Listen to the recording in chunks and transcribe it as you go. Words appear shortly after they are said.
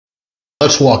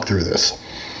Let's walk through this.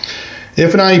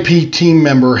 If an IEP team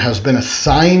member has been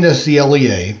assigned as the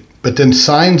LEA, but then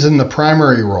signs in the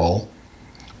primary role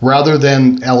rather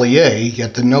than LEA,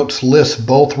 yet the notes list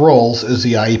both roles as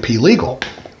the IEP legal?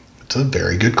 It's a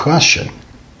very good question.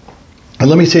 And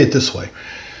let me say it this way.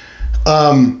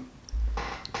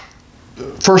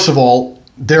 First of all,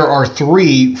 there are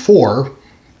four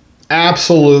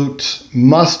absolute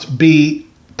must be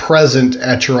present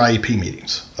at your IEP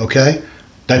meetings, okay?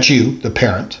 That's you, the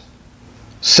parent.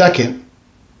 Second,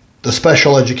 the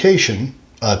special education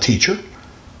teacher,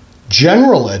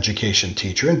 general education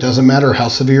teacher. It doesn't matter how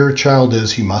severe a child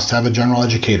is, you must have a general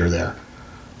educator there,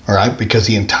 all right? Because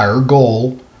the entire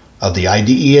goal of the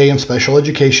IDEA and special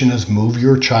education is move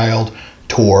your child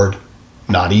toward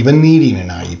not even needing an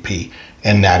IEP,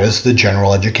 and that is the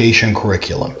general education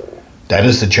curriculum. That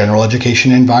is the general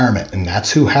education environment, and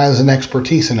that's who has an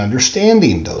expertise in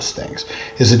understanding those things,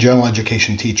 is a general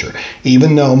education teacher.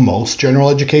 Even though most general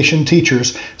education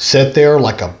teachers sit there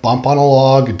like a bump on a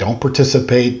log, don't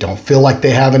participate, don't feel like they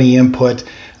have any input,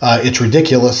 it's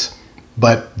ridiculous,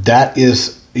 but that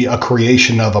is a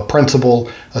creation of a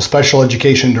principal, a special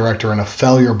education director, and a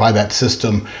failure by that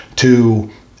system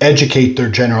to educate their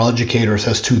general educators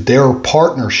as to their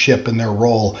partnership and their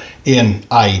role in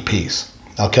IEPs.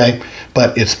 Okay,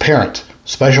 but it's parent,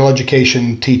 special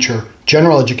education teacher,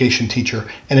 general education teacher,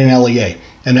 and an LEA.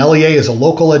 An LEA is a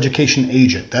local education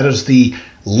agent. That is the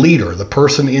leader, the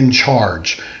person in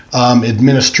charge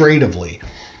administratively,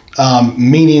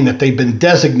 meaning that they've been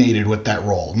designated with that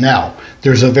role. Now,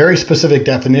 there's a very specific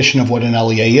definition of what an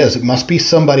LEA is. It must be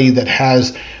somebody that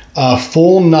has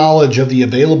full knowledge of the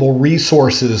available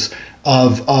resources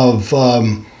of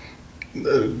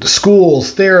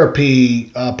schools,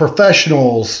 therapy,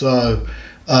 professionals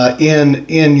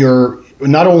in your,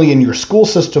 not only in your school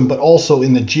system, but also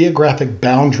in the geographic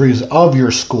boundaries of your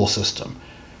school system.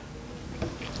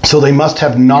 So they must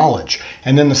have knowledge.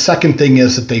 And then the second thing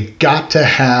is that they've got to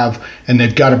have, and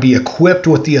they've got to be equipped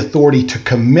with the authority to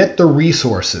commit the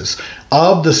resources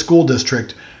of the school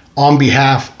district on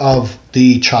behalf of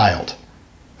the child.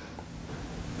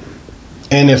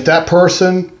 And if that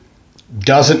person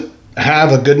doesn't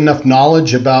have a good enough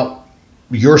knowledge about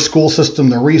your school system,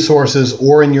 the resources,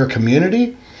 or in your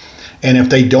community, and if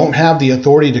they don't have the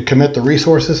authority to commit the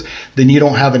resources, then you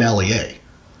don't have an LEA.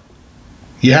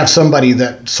 You have somebody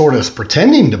that sort of is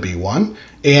pretending to be one,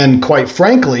 and quite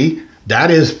frankly,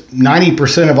 that is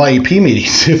 90% of IEP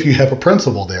meetings if you have a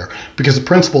principal there, because the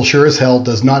principal sure as hell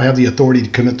does not have the authority to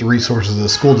commit the resources of the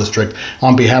school district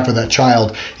on behalf of that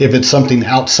child if it's something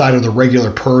outside of the regular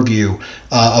purview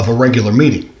of a regular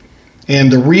meeting.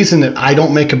 And the reason that I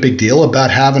don't make a big deal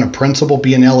about having a principal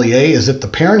be an LEA is if the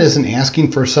parent isn't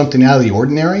asking for something out of the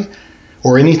ordinary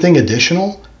or anything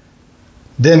additional,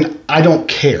 then I don't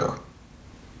care.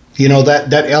 You know, that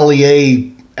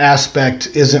LEA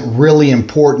aspect isn't really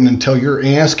important until you're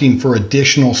asking for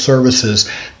additional services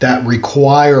that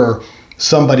require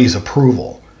somebody's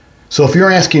approval. So if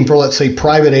you're asking for, let's say,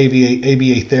 private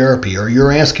ABA therapy, or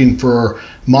you're asking for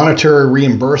monetary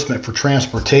reimbursement for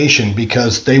transportation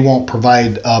because they won't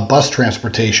provide bus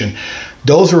transportation,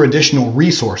 those are additional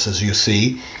resources, you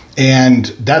see, and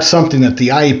that's something that the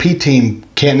IEP team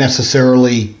can't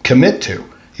necessarily commit to.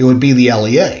 It would be the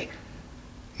LEA.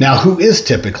 Now, who is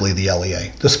typically the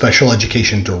LEA? The special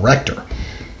education director,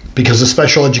 because the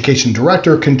special education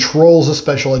director controls the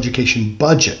special education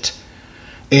budget.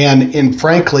 And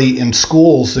frankly, in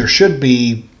schools, there should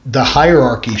be, the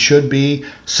hierarchy should be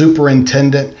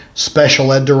superintendent,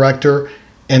 special ed director,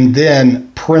 and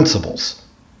then principals,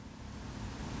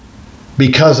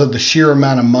 because of the sheer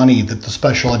amount of money that the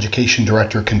special education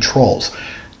director controls.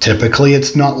 Typically,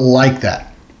 it's not like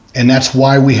that. And that's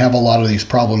why we have a lot of these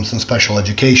problems in special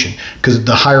education, because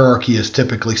the hierarchy is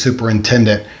typically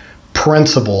superintendent,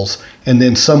 principals, and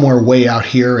then somewhere way out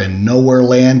here in nowhere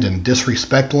land and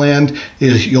disrespect land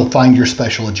is you'll find your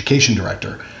special education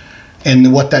director.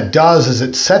 And what that does is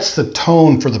it sets the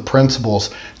tone for the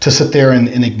principals to sit there and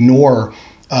ignore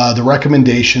the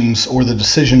recommendations or the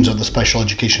decisions of the special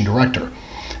education director.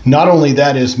 Not only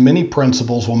that, is many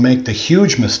principals will make the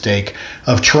huge mistake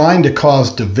of trying to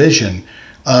cause division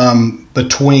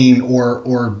between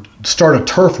or start a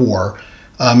turf war,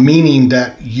 meaning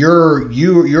that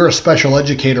you're a special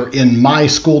educator in my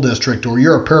school district, or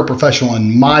you're a paraprofessional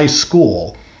in my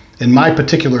school, in my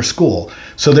particular school.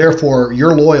 So therefore,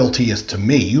 your loyalty is to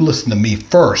me. You listen to me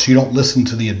first. You don't listen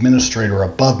to the administrator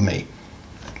above me.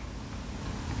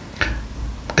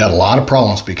 Got a lot of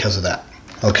problems because of that.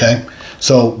 Okay?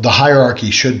 So the hierarchy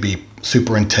should be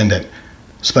superintendent,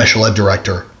 special ed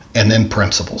director, and then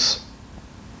principals.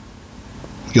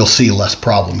 You'll see less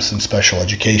problems in special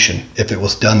education if it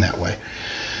was done that way.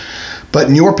 But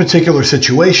in your particular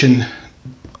situation,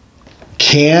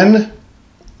 can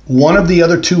one of the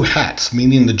other two hats,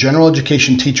 meaning the general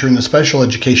education teacher and the special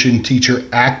education teacher,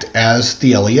 act as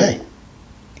the LEA?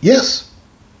 Yes,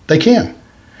 they can.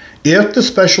 If the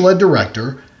special ed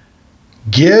director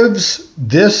gives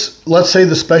this, let's say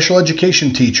the special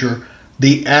education teacher,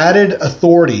 the added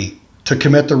authority to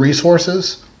commit the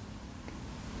resources,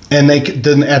 and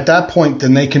then at that point,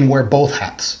 then they can wear both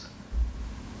hats.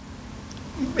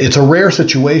 It's a rare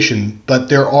situation, but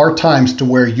there are times to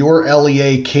where your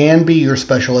LEA can be your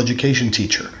special education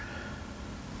teacher.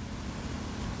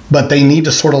 But they need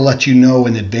to sort of let you know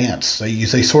in advance. They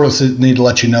sort of need to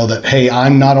let you know that, hey,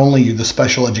 I'm not only the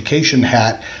special education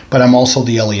hat, but I'm also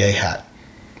the LEA hat.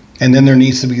 And then there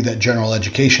needs to be that general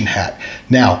education hat.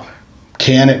 Now,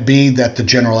 can it be that the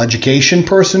general education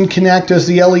person can act as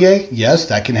the LEA? Yes,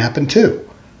 that can happen too.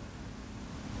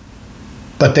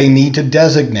 But they need to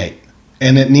designate,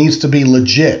 and it needs to be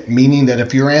legit, meaning that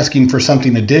if you're asking for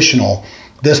something additional,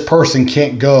 this person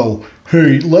can't go,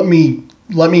 hey, let me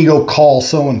go call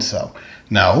so-and-so.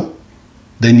 No,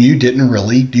 then you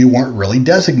weren't really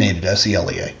designated as the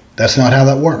LEA. That's not how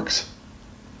that works.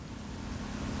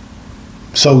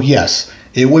 So yes,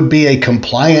 it would be a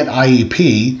compliant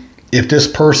IEP if this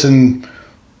person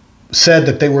said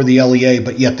that they were the LEA,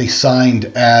 but yet they signed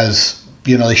as,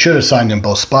 they should have signed in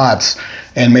both spots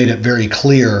and made it very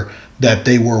clear that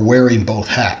they were wearing both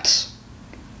hats.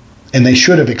 And they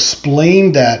should have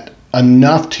explained that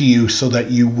enough to you so that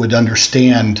you would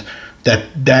understand that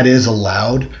that is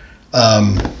allowed.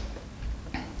 And,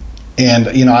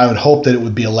 I would hope that it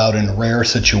would be allowed in rare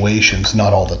situations,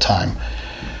 not all the time.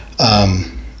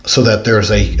 So that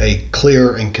there's a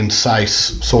clear and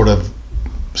concise sort of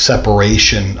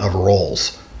separation of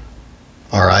roles.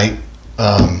 All right?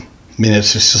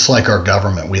 It's just like our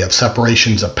government. We have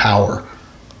separations of power.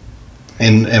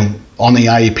 And on the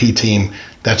IEP team,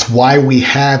 that's why we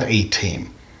have a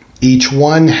team. Each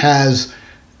one has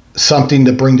something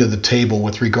to bring to the table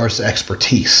with regards to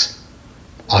expertise.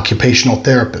 Occupational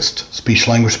therapist, speech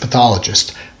language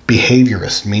pathologist,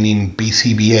 behaviorist, meaning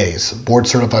BCBAs, board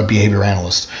certified behavior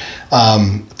analyst,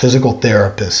 physical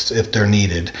therapists if they're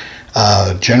needed,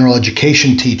 general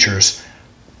education teachers,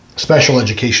 special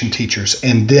education teachers,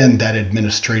 and then that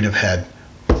administrative head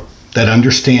that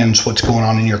understands what's going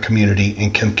on in your community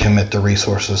and can commit the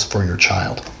resources for your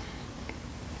child.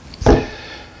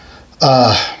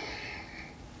 I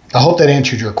hope that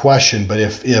answered your question, but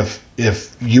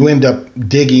if you end up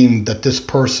digging that this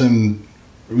person,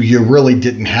 you really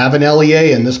didn't have an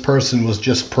LEA and this person was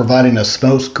just providing a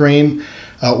smokescreen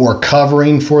or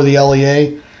covering for the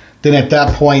LEA, then at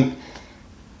that point,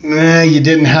 you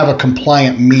didn't have a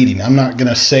compliant meeting. I'm not going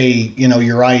to say,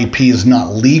 your IEP is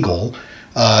not legal.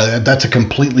 That's a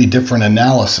completely different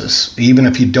analysis. Even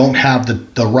if you don't have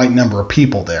the right number of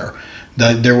people there,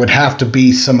 there would have to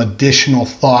be some additional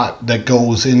thought that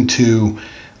goes into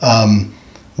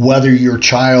whether your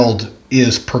child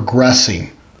is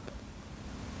progressing.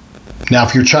 Now,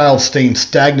 if your child's staying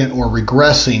stagnant or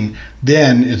regressing,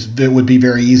 then it would be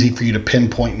very easy for you to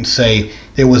pinpoint and say,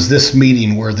 it was this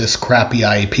meeting where this crappy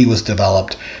IEP was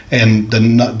developed and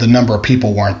the number of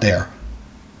people weren't there.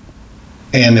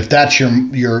 And if that's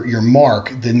your mark,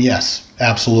 then yes,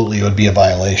 absolutely it would be a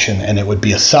violation, and it would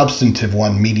be a substantive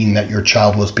one, meaning that your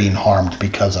child was being harmed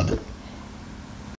because of it.